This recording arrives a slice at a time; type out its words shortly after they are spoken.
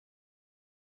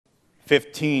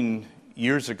15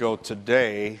 years ago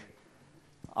today,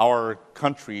 our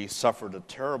country suffered a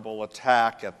terrible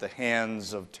attack at the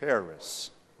hands of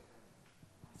terrorists.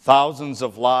 Thousands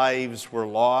of lives were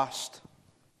lost.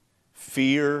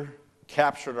 Fear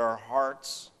captured our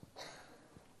hearts.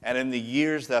 And in the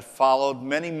years that followed,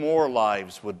 many more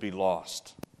lives would be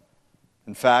lost.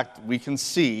 In fact, we can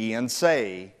see and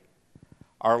say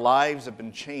our lives have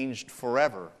been changed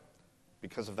forever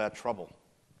because of that trouble.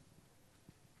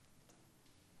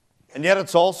 And yet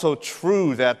it's also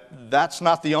true that that's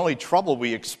not the only trouble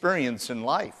we experience in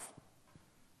life.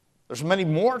 There's many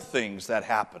more things that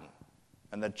happen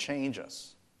and that change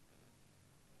us.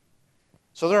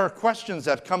 So there are questions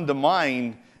that come to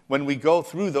mind when we go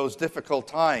through those difficult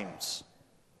times.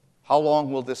 How long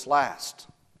will this last?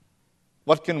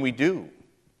 What can we do?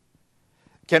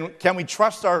 Can we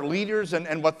trust our leaders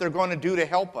and what they're going to do to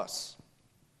help us?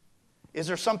 Is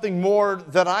there something more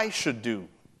that I should do?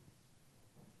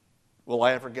 Will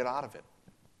I ever get out of it?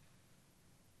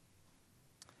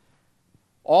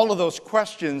 All of those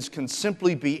questions can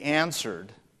simply be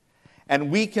answered, and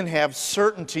we can have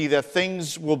certainty that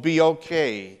things will be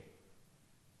okay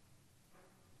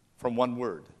from one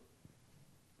word.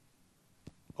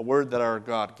 A word that our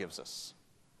God gives us.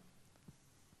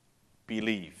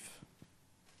 Believe.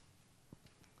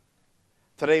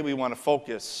 Today we want to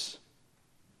focus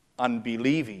on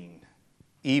believing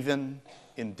even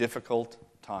in difficult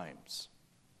times.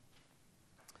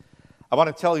 I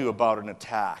want to tell you about an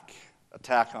attack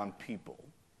on people.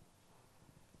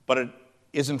 But it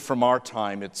isn't from our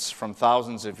time, it's from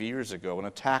thousands of years ago, an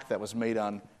attack that was made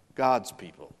on God's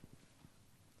people.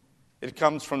 It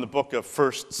comes from the book of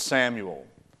 1 Samuel.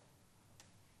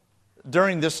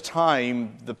 During this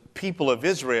time, the people of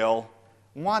Israel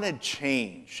wanted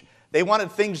change. They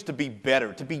wanted things to be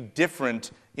better, to be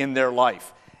different in their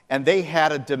life. And they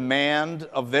had a demand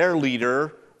of their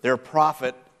leader, their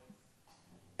prophet,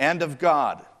 and of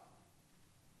God.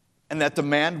 And that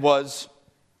demand was,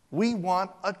 we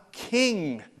want a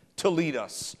king to lead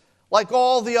us, like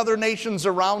all the other nations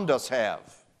around us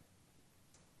have.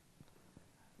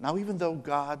 Now, even though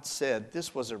God said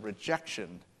this was a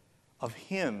rejection of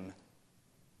him,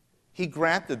 he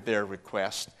granted their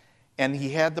request, and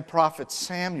he had the prophet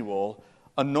Samuel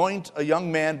anoint a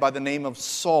young man by the name of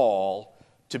Saul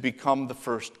to become the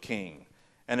first king.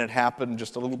 And it happened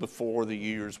just a little before the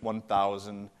years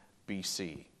 1000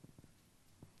 BC.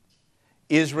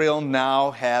 Israel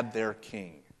now had their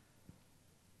king.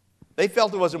 They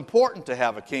felt it was important to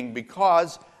have a king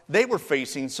because they were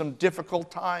facing some difficult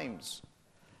times.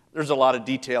 There's a lot of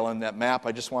detail in that map.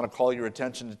 I just want to call your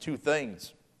attention to two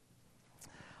things.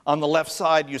 On the left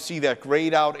side, you see that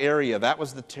grayed out area. That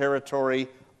was the territory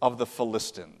of the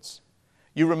Philistines.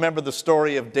 You remember the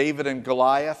story of David and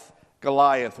Goliath?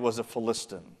 Goliath was a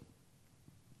Philistine.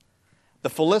 The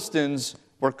Philistines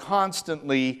were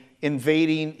constantly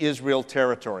invading Israel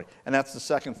territory. And that's the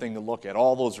second thing to look at,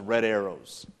 all those red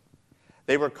arrows.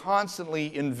 They were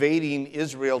constantly invading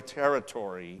Israel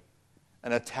territory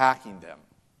and attacking them.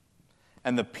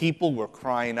 And the people were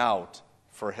crying out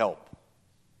for help.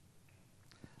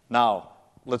 Now,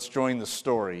 let's join the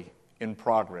story in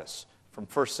progress from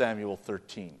 1 Samuel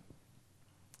 13.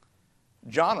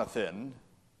 Jonathan,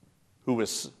 who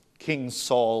was King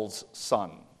Saul's son,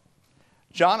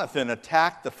 Jonathan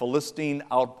attacked the Philistine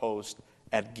outpost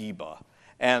at Geba,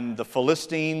 and the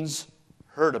Philistines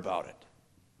heard about it.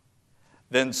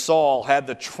 Then Saul had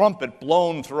the trumpet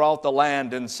blown throughout the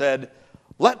land and said,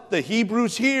 "Let the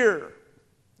Hebrews hear."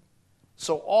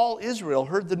 So all Israel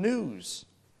heard the news.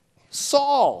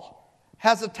 Saul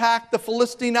has attacked the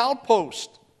Philistine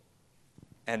outpost.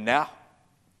 And now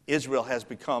Israel has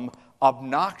become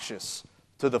obnoxious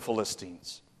to the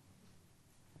Philistines.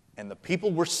 And the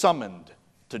people were summoned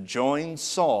to join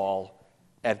Saul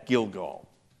at Gilgal.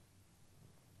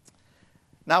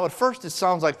 Now, at first, it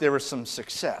sounds like there was some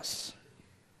success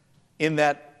in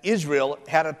that Israel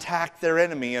had attacked their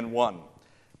enemy and won.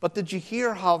 But did you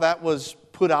hear how that was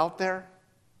put out there?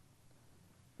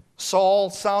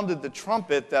 Saul sounded the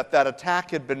trumpet that that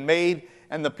attack had been made,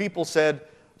 and the people said,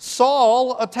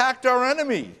 "Saul attacked our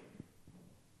enemy."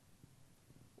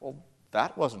 Well,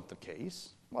 that wasn't the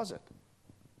case, was it?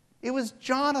 It was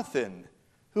Jonathan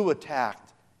who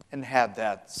attacked and had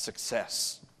that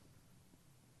success.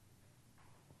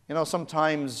 You know,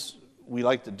 sometimes we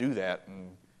like to do that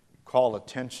and call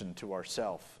attention to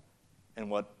ourselves and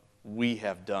what we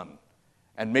have done,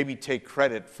 and maybe take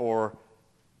credit for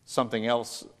something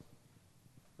else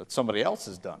that somebody else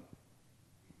has done.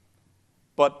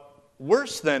 But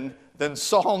worse than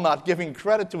Saul not giving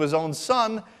credit to his own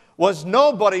son was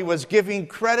nobody was giving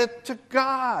credit to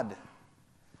God.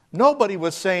 Nobody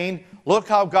was saying, look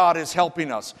how God is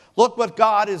helping us. Look what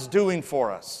God is doing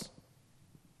for us.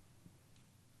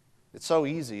 It's so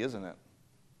easy, isn't it?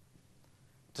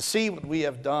 To see what we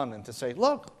have done and to say,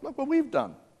 look what we've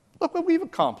done. Look what we've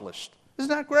accomplished. Isn't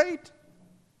that great?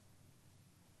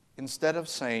 Instead of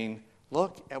saying,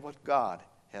 look at what God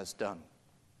has done.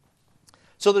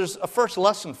 So there's a first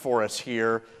lesson for us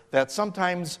here that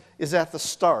sometimes is at the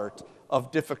start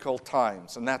of difficult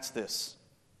times, and that's this.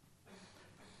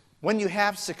 When you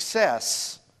have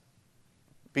success,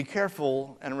 be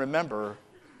careful and remember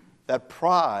that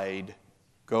pride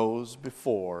goes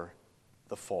before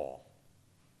the fall.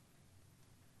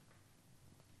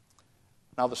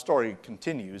 Now the story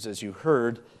continues. As you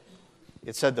heard,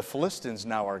 it said the Philistines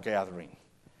now are gathering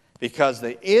because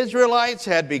the Israelites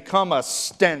had become a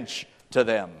stench to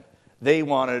them. They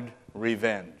wanted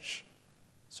revenge.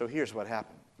 So here's what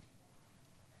happened.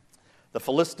 The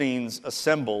Philistines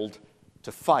assembled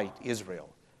to fight Israel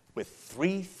with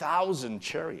 3,000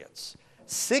 chariots,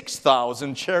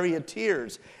 6,000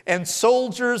 charioteers, and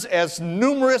soldiers as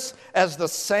numerous as the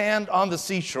sand on the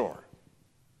seashore.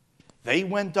 They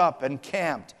went up and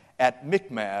camped at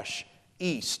Michmash,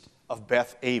 east of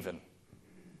Beth Aven.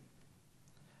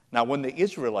 Now, when the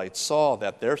Israelites saw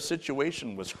that their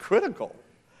situation was critical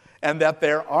and that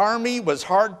their army was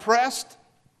hard-pressed,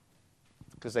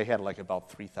 because they had like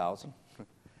about 3,000,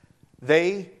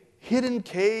 they hid in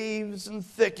caves and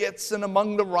thickets and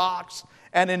among the rocks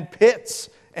and in pits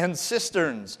and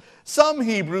cisterns. Some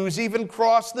Hebrews even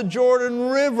crossed the Jordan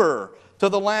River to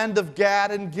the land of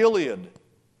Gad and Gilead.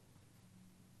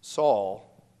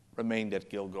 Saul remained at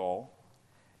Gilgal,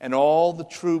 and all the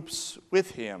troops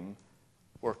with him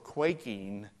were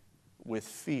quaking with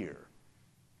fear.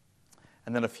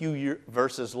 And then a few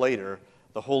verses later,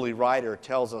 the holy writer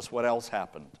tells us what else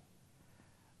happened.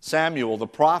 Samuel, the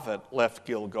prophet, left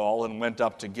Gilgal and went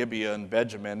up to Gibeah and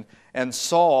Benjamin, and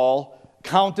Saul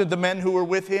counted the men who were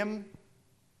with him.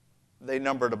 They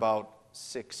numbered about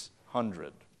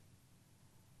 600.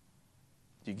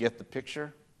 Do you get the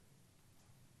picture?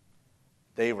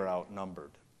 They were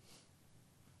outnumbered.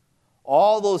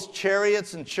 All those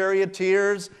chariots and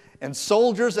charioteers and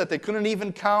soldiers that they couldn't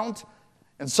even count.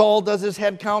 And Saul does his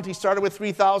head count. He started with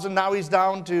 3,000. Now he's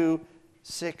down to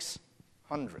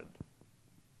 600.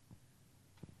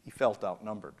 He felt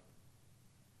outnumbered.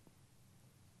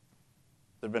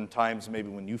 There have been times maybe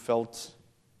when you felt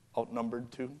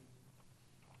outnumbered too. Do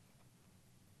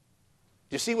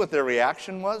you see what their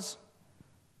reaction was?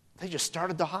 They just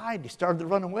started to hide. They started to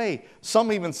run away.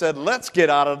 Some even said, let's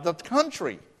get out of the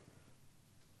country.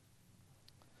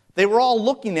 They were all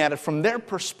looking at it from their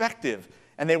perspective,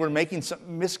 and they were making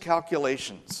some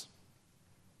miscalculations.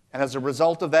 And as a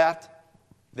result of that,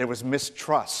 there was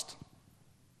mistrust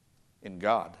in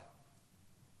God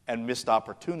and missed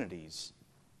opportunities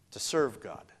to serve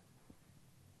God.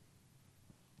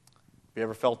 Have you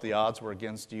ever felt the odds were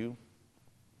against you?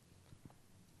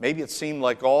 Maybe it seemed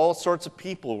like all sorts of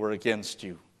people were against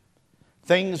you.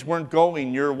 Things weren't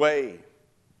going your way.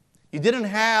 You didn't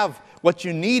have what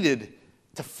you needed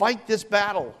to fight this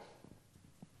battle.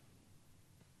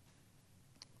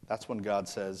 That's when God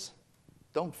says,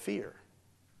 don't fear.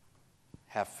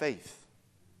 Have faith.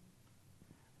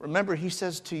 Remember, he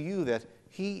says to you that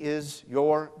he is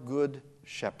your good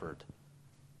shepherd.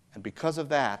 And because of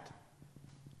that,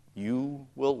 you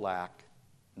will lack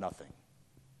nothing.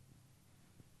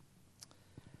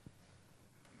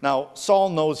 Now, Saul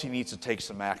knows he needs to take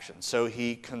some action, so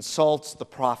he consults the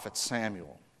prophet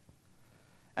Samuel.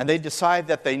 And they decide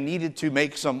that they needed to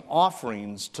make some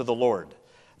offerings to the Lord.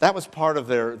 That was part of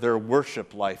their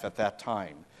worship life at that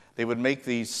time. They would make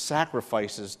these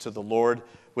sacrifices to the Lord,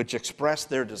 which expressed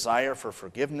their desire for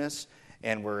forgiveness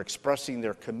and were expressing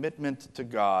their commitment to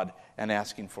God and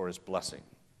asking for his blessing.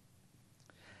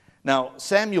 Now,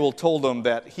 Samuel told them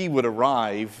that he would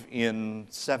arrive in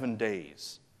 7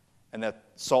 days and that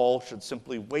Saul should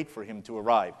simply wait for him to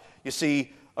arrive. You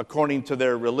see, according to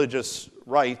their religious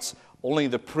rites, only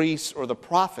the priests or the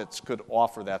prophets could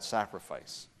offer that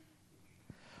sacrifice.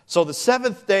 So the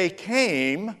 7th day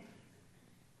came,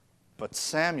 but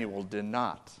Samuel did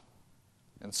not.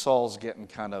 And Saul's getting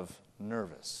kind of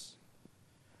nervous.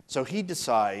 So he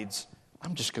decides,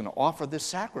 I'm just going to offer this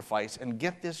sacrifice and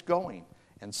get this going.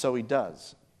 And so he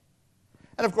does.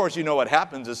 And of course, you know what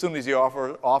happens. As soon as he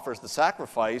offers the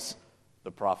sacrifice,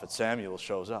 the prophet Samuel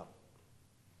shows up.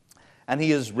 And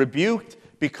he is rebuked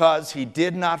because he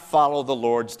did not follow the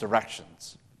Lord's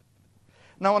directions.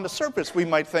 Now, on the surface, we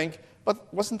might think,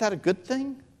 but wasn't that a good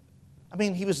thing? I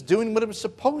mean, he was doing what he was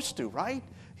supposed to, right?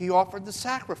 He offered the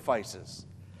sacrifices.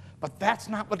 But that's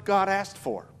not what God asked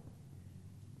for.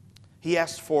 He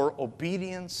asked for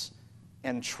obedience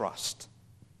and trust.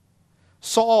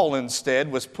 Saul,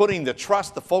 instead, was putting the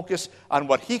trust, the focus on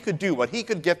what he could do, what he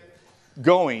could get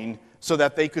going so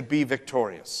that they could be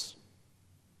victorious.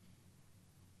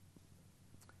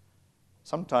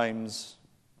 Sometimes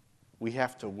we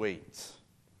have to wait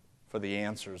for the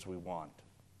answers we want.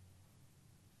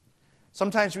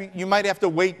 Sometimes you might have to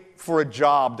wait for a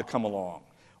job to come along.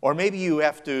 Or maybe you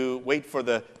have to wait for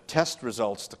the test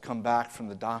results to come back from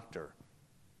the doctor.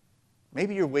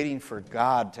 Maybe you're waiting for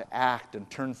God to act and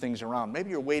turn things around.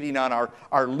 Maybe you're waiting on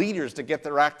our leaders to get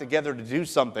their act together to do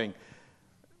something.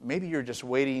 Maybe you're just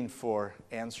waiting for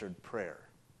answered prayer.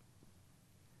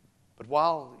 But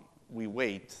while we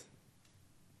wait,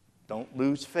 don't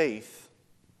lose faith.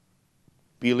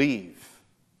 Believe.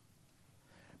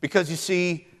 Because you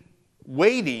see,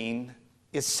 waiting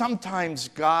is sometimes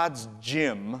God's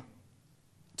gym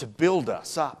to build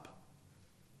us up,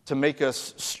 to make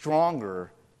us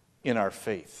stronger in our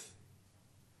faith.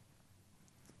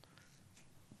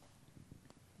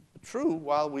 True,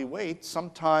 while we wait,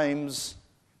 sometimes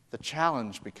the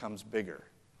challenge becomes bigger.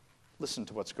 Listen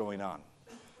to what's going on.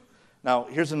 Now,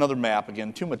 here's another map.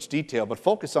 Again, too much detail, but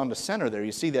focus on the center there.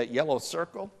 You see that yellow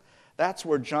circle? That's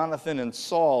where Jonathan and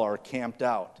Saul are camped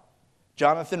out.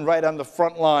 Jonathan right on the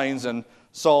front lines, and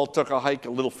Saul took a hike a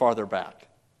little farther back.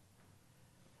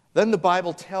 Then the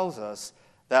Bible tells us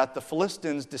that the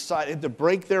Philistines decided to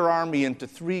break their army into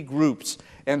 3 groups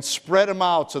and spread them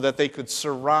out so that they could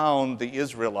surround the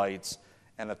Israelites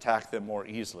and attack them more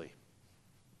easily.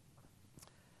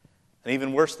 And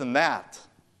even worse than that,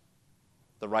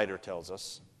 the writer tells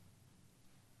us,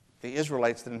 the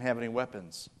Israelites didn't have any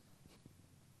weapons.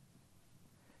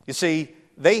 You see,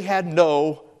 they had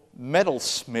no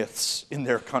metalsmiths in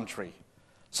their country.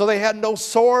 So they had no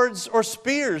swords or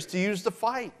spears to use to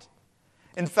fight.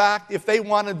 In fact, if they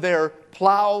wanted their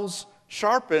plows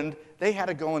sharpened, they had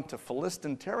to go into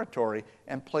Philistine territory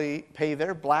and pay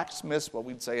their blacksmiths, what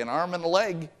we'd say, an arm and a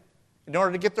leg, in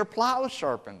order to get their plows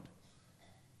sharpened.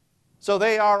 So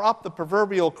they are up the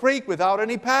proverbial creek without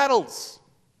any paddles.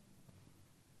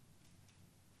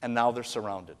 And now they're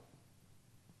surrounded.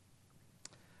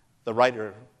 The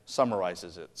writer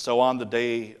summarizes it. So on the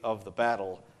day of the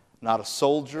battle, not a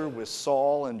soldier with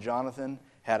Saul and Jonathan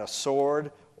had a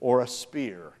sword or a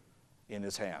spear in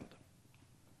his hand.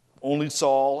 Only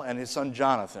Saul and his son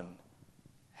Jonathan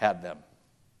had them.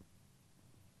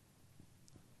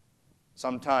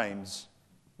 Sometimes,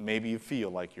 maybe you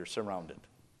feel like you're surrounded.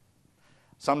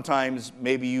 Sometimes,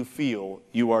 maybe you feel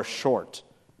you are short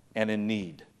and in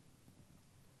need.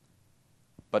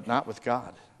 But not with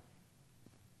God.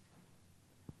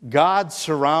 God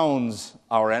surrounds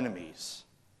our enemies.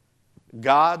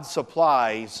 God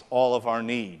supplies all of our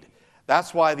need.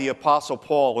 That's why the Apostle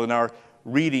Paul, in our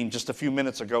reading just a few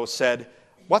minutes ago, said,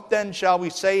 "What then shall we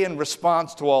say in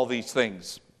response to all these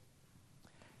things?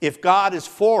 If God is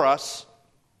for us,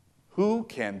 who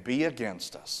can be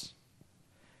against us?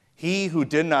 He who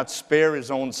did not spare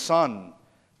his own son,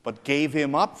 but gave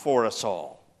him up for us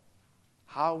all,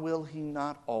 how will he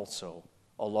not also,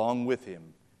 along with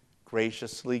him,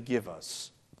 graciously give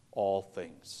us all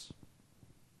things?"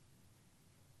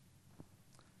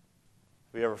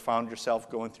 Have you ever found yourself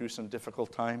going through some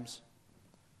difficult times?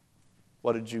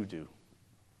 What did you do?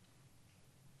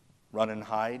 Run and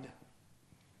hide?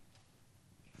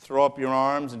 Throw up your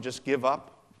arms and just give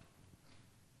up?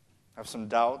 Have some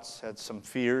doubts, had some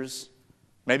fears,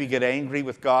 maybe get angry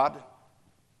with God?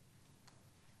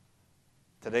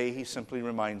 Today he simply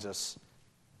reminds us,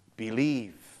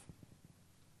 believe.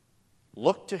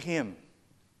 Look to him.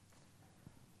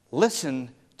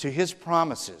 Listen to his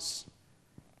promises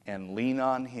and lean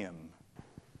on him.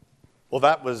 Well,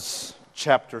 that was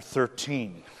chapter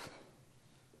 13,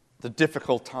 the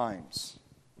difficult times.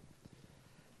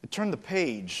 We turn the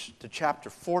page to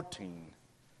chapter 14,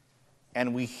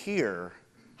 and we hear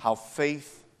how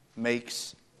faith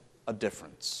makes a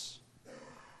difference.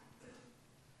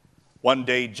 One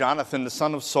day, Jonathan, the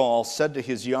son of Saul, said to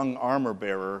his young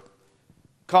armor-bearer,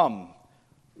 "Come,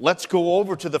 let's go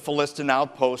over to the Philistine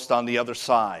outpost on the other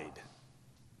side."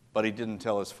 But he didn't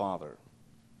tell his father.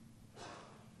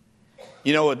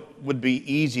 You know, it would be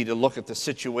easy to look at the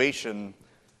situation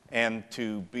and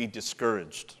to be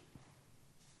discouraged.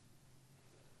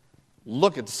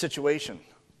 Look at the situation.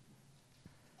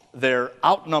 They're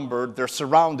outnumbered, they're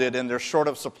surrounded, and they're short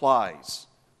of supplies.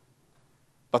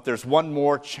 But there's one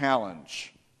more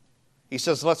challenge. He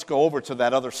says, let's go over to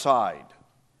that other side.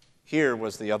 Here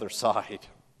was the other side.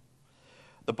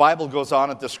 The Bible goes on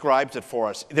and describes it for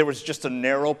us. There was just a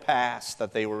narrow pass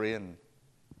that they were in.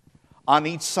 On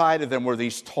each side of them were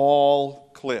these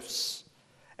tall cliffs.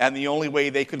 and the only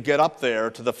way they could get up there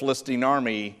to the Philistine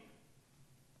army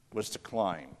was to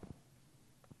climb.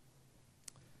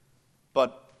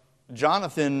 But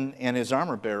Jonathan and his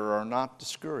armor-bearer are not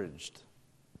discouraged.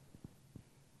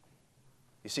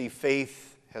 You see,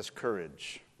 faith has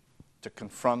courage to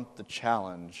confront the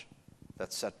challenge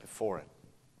that's set before it.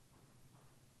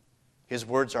 His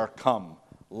words are, "Come,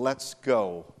 let's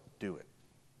go do it."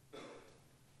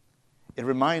 It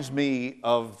reminds me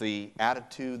of the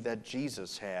attitude that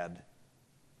Jesus had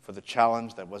for the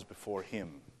challenge that was before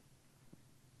him,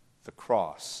 the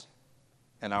cross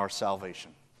and our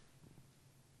salvation.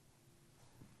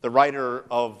 The writer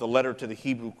of the letter to the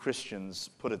Hebrew Christians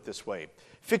put it this way: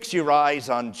 "Fix your eyes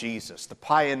on Jesus, the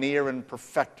pioneer and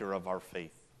perfecter of our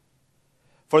faith.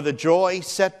 For the joy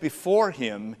set before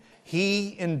him,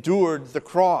 he endured the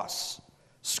cross,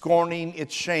 scorning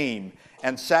its shame,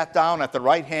 and sat down at the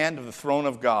right hand of the throne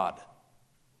of God.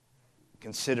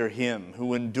 Consider him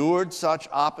who endured such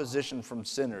opposition from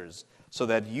sinners, so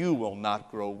that you will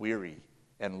not grow weary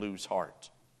and lose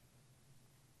heart."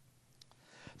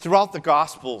 Throughout the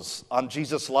Gospels on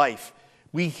Jesus' life,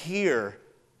 we hear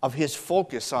of his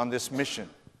focus on this mission.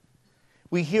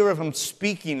 We hear of him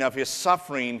speaking of his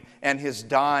suffering and his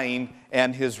dying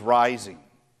and his rising.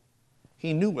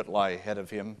 He knew what lay ahead of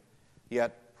him,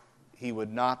 yet he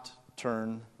would not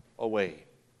turn away.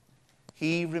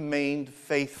 He remained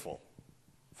faithful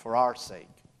for our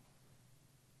sake,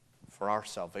 for our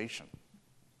salvation.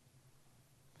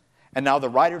 And now the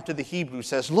writer to the Hebrews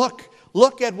says,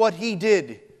 look at what he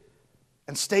did,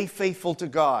 and stay faithful to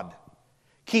God.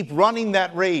 Keep running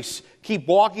that race. Keep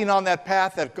walking on that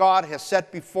path that God has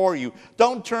set before you.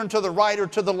 Don't turn to the right or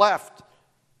to the left,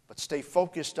 but stay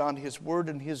focused on his word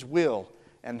and his will,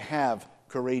 and have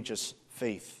courageous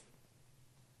faith.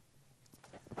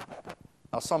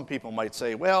 Now, some people might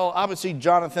say, well, obviously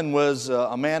Jonathan was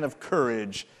a man of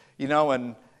courage,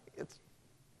 and it's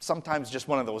sometimes just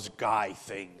one of those guy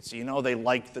things. They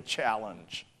like the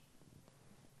challenge.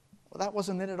 Well, that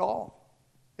wasn't it at all.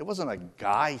 It wasn't a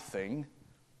guy thing.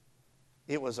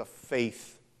 It was a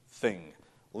faith thing.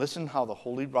 Listen how the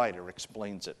Holy Writer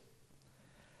explains it.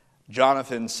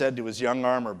 Jonathan said to his young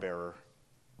armor-bearer,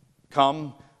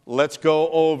 "Come, let's go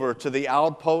over to the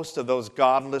outpost of those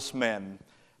godless men.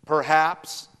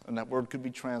 Perhaps," and that word could be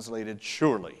translated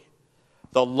surely,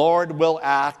 "the Lord will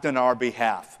act in our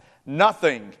behalf.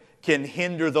 Nothing can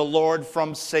hinder the Lord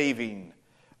from saving,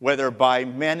 whether by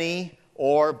many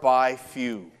or by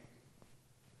few."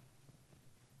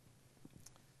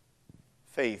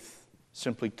 Faith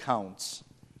simply counts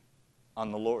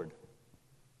on the Lord.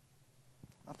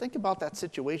 Now think about that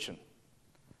situation.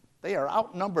 They are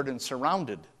outnumbered and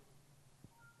surrounded,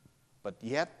 but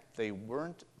yet they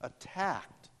weren't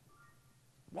attacked.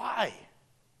 Why?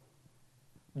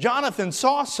 Jonathan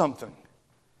saw something.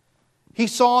 He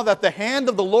saw that the hand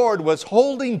of the Lord was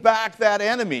holding back that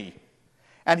enemy.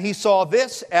 And he saw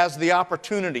this as the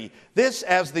opportunity, this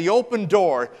as the open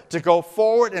door to go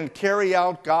forward and carry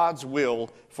out God's will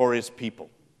for his people.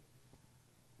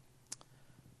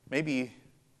 Maybe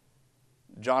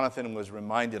Jonathan was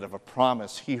reminded of a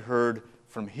promise he heard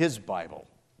from his Bible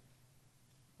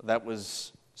that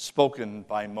was spoken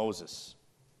by Moses.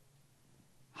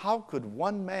 How could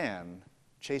one man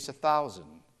chase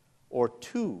 1,000, or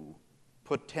two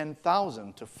put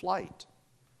 10,000 to flight?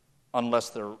 Unless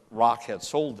the rock had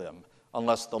sold them,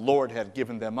 unless the Lord had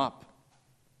given them up.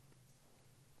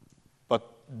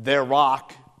 But their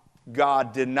rock,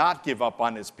 God did not give up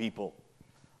on his people.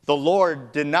 The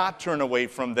Lord did not turn away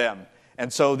from them.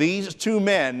 And so these two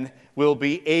men will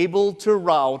be able to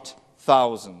rout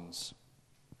thousands.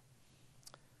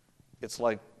 It's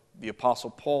like the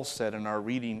Apostle Paul said in our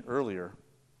reading earlier.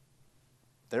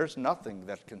 There's nothing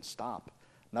that can stop,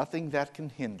 nothing that can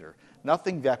hinder,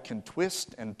 nothing that can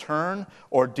twist and turn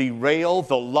or derail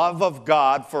the love of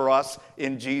God for us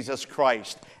in Jesus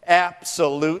Christ.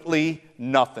 Absolutely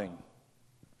nothing.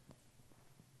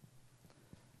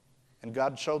 And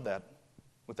God showed that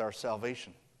with our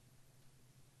salvation.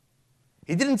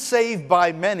 He didn't save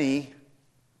by many.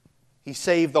 He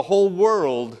saved the whole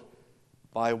world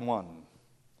by one.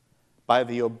 By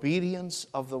the obedience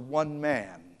of the one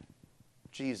man,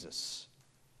 Jesus,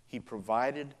 he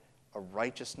provided a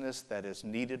righteousness that is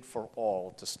needed for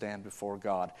all to stand before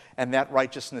God. And that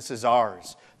righteousness is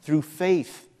ours through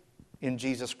faith in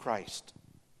Jesus Christ.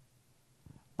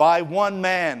 By one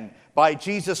man, by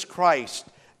Jesus Christ,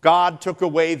 God took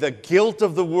away the guilt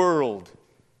of the world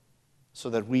so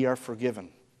that we are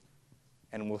forgiven.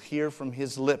 And we'll hear from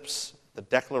his lips the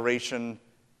declaration,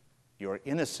 "You're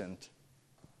innocent,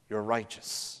 you're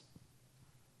righteous."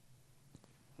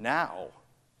 Now,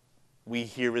 we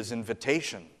hear his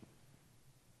invitation.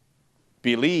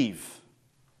 Believe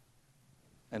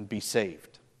and be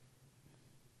saved.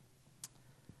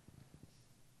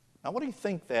 Now, what do you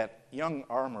think that young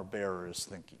armor bearer is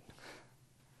thinking?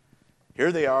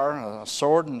 Here they are, a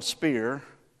sword and spear,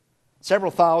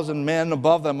 several thousand men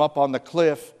above them up on the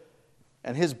cliff,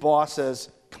 and his boss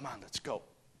says, "Come on, let's go."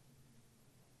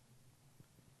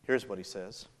 Here's what he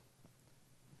says.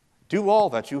 "Do all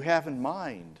that you have in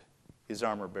mind," his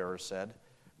armor bearer said.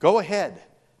 "Go ahead.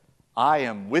 I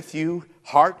am with you,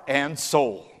 heart and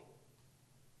soul."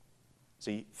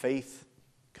 See, faith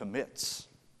commits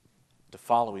to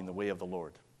following the way of the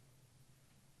Lord.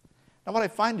 Now, what I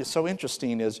find is so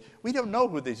interesting is we don't know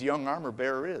who this young armor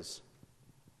bearer is.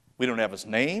 We don't have his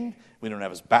name. We don't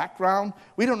have his background.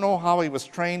 We don't know how he was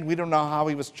trained. We don't know how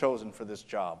he was chosen for this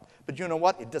job. But you know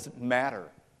what? It doesn't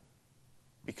matter.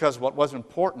 Because what was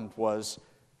important was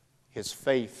his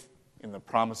faith in the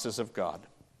promises of God.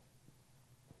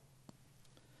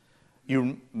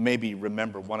 You maybe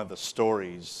remember one of the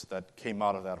stories that came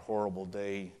out of that horrible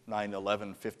day,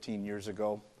 9/11, 15 years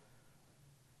ago,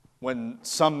 when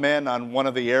some men on one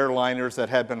of the airliners that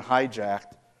had been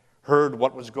hijacked heard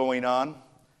what was going on,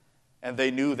 and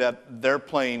they knew that their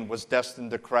plane was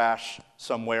destined to crash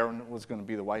somewhere, and it was going to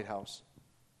be the White House.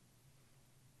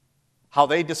 How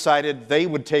they decided they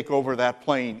would take over that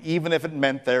plane, even if it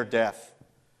meant their death.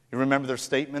 You remember their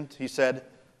statement? He said,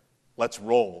 "Let's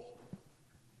roll."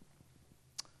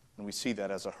 And we see that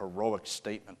as a heroic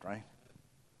statement, right?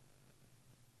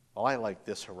 Well, I like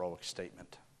this heroic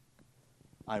statement.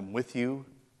 I'm with you,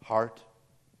 heart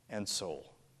and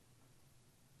soul.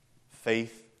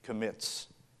 Faith commits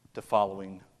to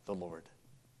following the Lord.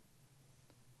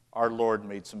 Our Lord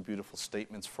made some beautiful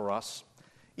statements for us.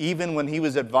 Even when he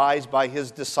was advised by his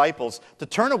disciples to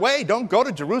turn away, don't go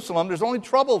to Jerusalem, there's only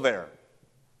trouble there.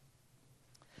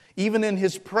 Even in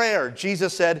his prayer,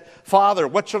 Jesus said, "Father,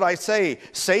 what should I say?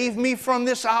 Save me from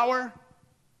this hour?"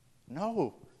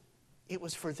 No, it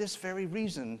was for this very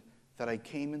reason that I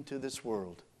came into this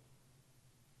world.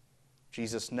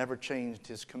 Jesus never changed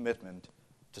his commitment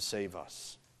to save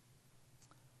us.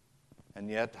 And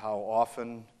yet, how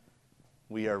often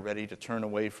we are ready to turn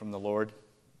away from the Lord,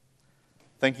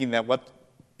 thinking that what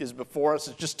is before us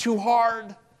is just too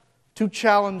hard, too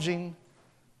challenging.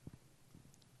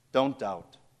 Don't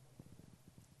doubt.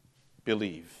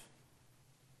 Believe.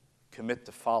 Commit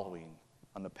to following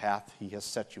on the path he has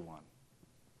set you on.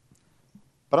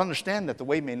 But understand that the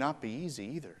way may not be easy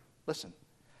either. Listen,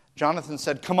 Jonathan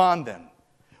said, "Come on then.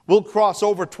 We'll cross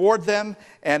over toward them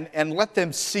and let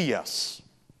them see us."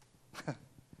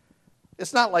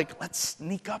 It's not like, let's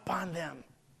sneak up on them.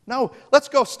 No, let's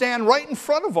go stand right in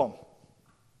front of them.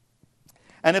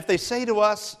 And if they say to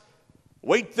us,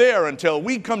 "Wait there until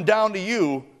we come down to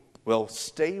you," we'll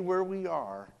stay where we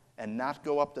are and not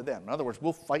go up to them. In other words,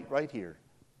 we'll fight right here.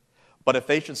 But if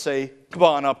they should say, "Come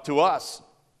on up to us,"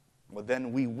 well,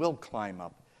 then we will climb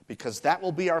up, because that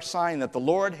will be our sign that the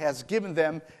Lord has given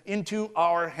them into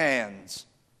our hands.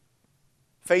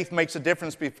 Faith makes a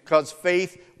difference because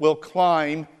faith will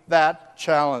climb that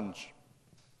challenge.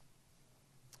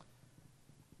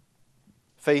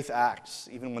 Faith acts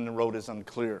even when the road is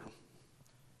unclear,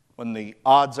 when the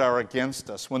odds are against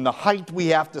us, when the height we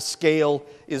have to scale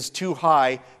is too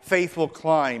high. Faith will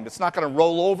climb. It's not going to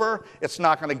roll over. It's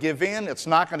not going to give in. It's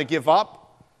not going to give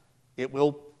up. It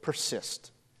will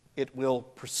persist. It will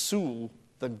pursue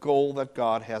the goal that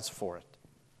God has for it,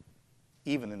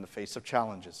 even in the face of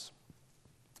challenges.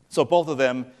 So both of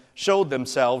them showed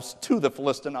themselves to the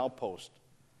Philistine outpost.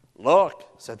 "Look,"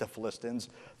 said the Philistines,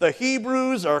 "the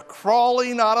Hebrews are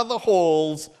crawling out of the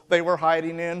holes they were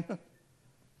hiding in."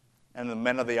 And the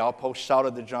men of the outpost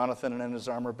shouted to Jonathan and his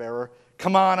armor bearer,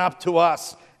 "Come on up to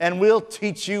us, and we'll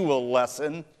teach you a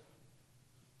lesson."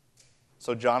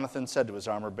 So Jonathan said to his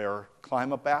armor bearer,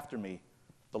 "Climb up after me.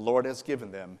 The Lord has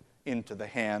given them into the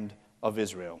hand of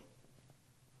Israel."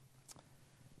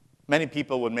 Many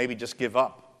people would maybe just give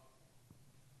up.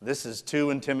 This is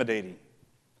too intimidating.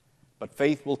 But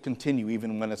faith will continue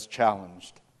even when it's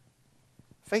challenged.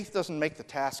 Faith doesn't make the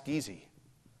task easy.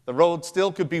 The road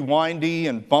still could be windy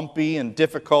and bumpy and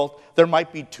difficult. There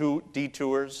might be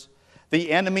detours.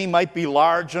 The enemy might be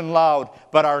large and loud,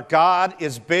 but our God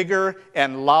is bigger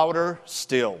and louder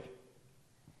still,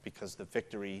 because the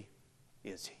victory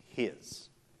is his.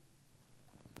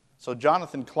 So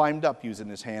Jonathan climbed up using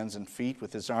his hands and feet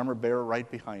with his armor bearer right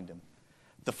behind him.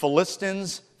 The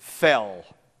Philistines fell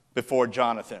before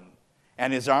Jonathan,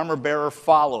 and his armor bearer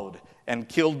followed and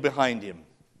killed behind him.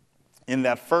 In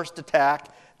that first attack,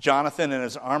 Jonathan and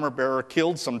his armor bearer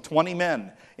killed some 20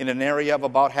 men in an area of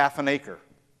about half an acre.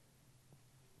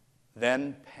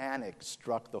 Then panic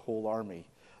struck the whole army.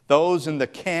 Those in the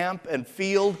camp and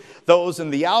field, those in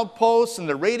the outposts and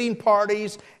the raiding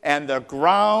parties, and the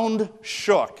ground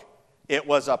shook. It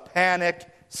was a panic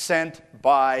sent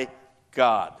by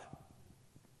God.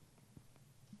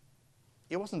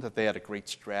 It wasn't that they had a great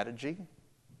strategy.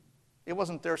 It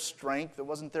wasn't their strength. It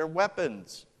wasn't their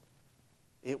weapons.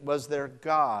 It was their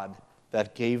God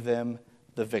that gave them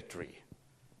the victory.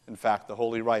 In fact, the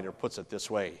Holy Writer puts it this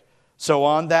way: so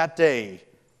on that day,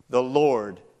 the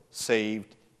Lord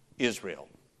saved Israel.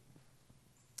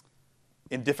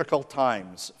 In difficult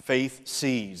times, faith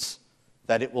sees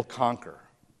that it will conquer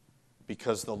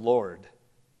because the Lord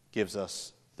gives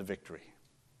us the victory.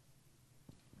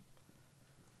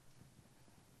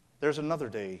 There's another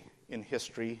day in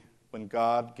history when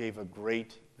God gave a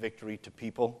great victory to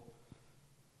people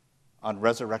on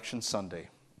Resurrection Sunday.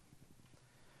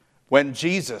 When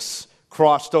Jesus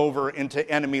crossed over into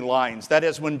enemy lines, that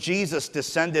is, when Jesus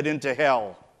descended into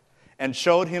hell and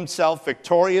showed himself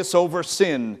victorious over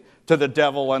sin to the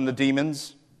devil and the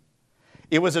demons.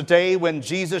 It was a day when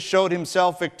Jesus showed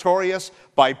himself victorious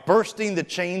by bursting the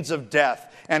chains of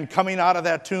death and coming out of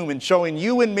that tomb and showing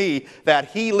you and me that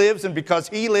he lives, and because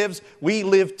he lives, we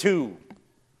live too.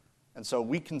 And so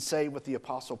we can say with the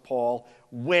Apostle Paul,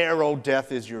 "Where, O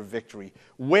death, is your victory?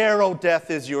 Where, O death,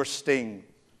 is your sting?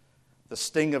 The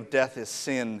sting of death is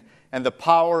sin, and the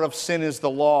power of sin is the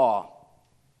law.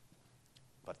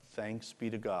 But thanks be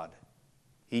to God,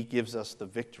 he gives us the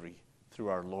victory through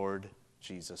our Lord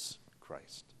Jesus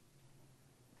Christ."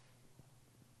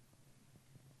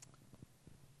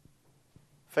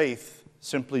 Faith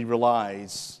simply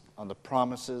relies on the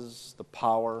promises, the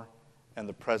power, and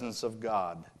the presence of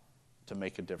God to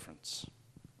make a difference.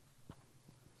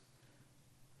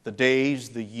 The days,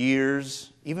 the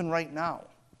years, even right now,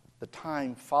 the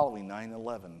time following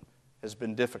 9/11 has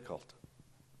been difficult.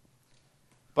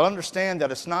 But understand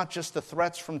that it's not just the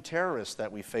threats from terrorists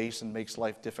that we face and makes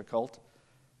life difficult.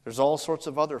 There's all sorts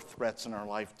of other threats in our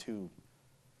life too.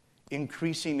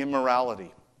 Increasing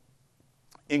immorality,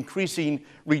 increasing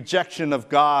rejection of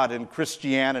God and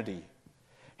Christianity,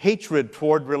 hatred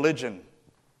toward religion,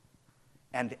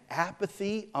 and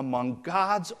apathy among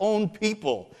God's own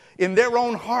people in their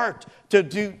own heart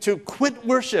to quit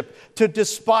worship, to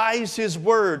despise his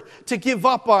word, to give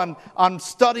up on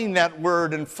studying that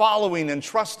word and following and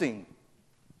trusting.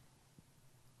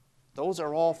 Those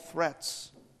are all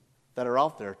threats that are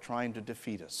out there trying to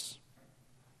defeat us.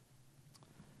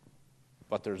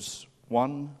 But there's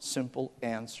one simple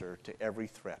answer to every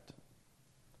threat.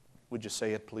 Would you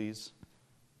say it, please?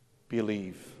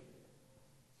 Believe.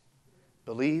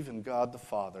 Believe in God the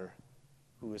Father,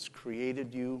 who has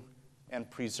created you and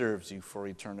preserves you for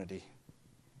eternity.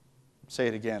 Say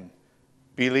it again.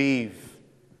 Believe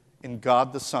in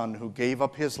God the Son, who gave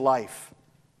up his life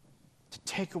to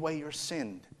take away your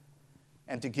sin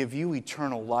and to give you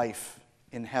eternal life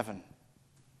in heaven.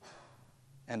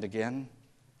 And again,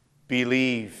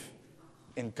 believe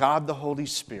in God the Holy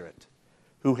Spirit,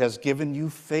 who has given you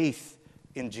faith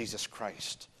in Jesus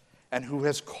Christ and who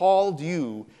has called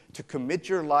you to commit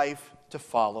your life to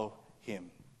follow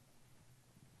him.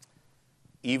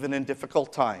 Even in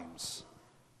difficult times,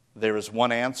 there is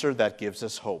one answer that gives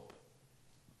us hope.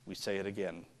 We say it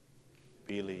again.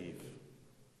 Believe.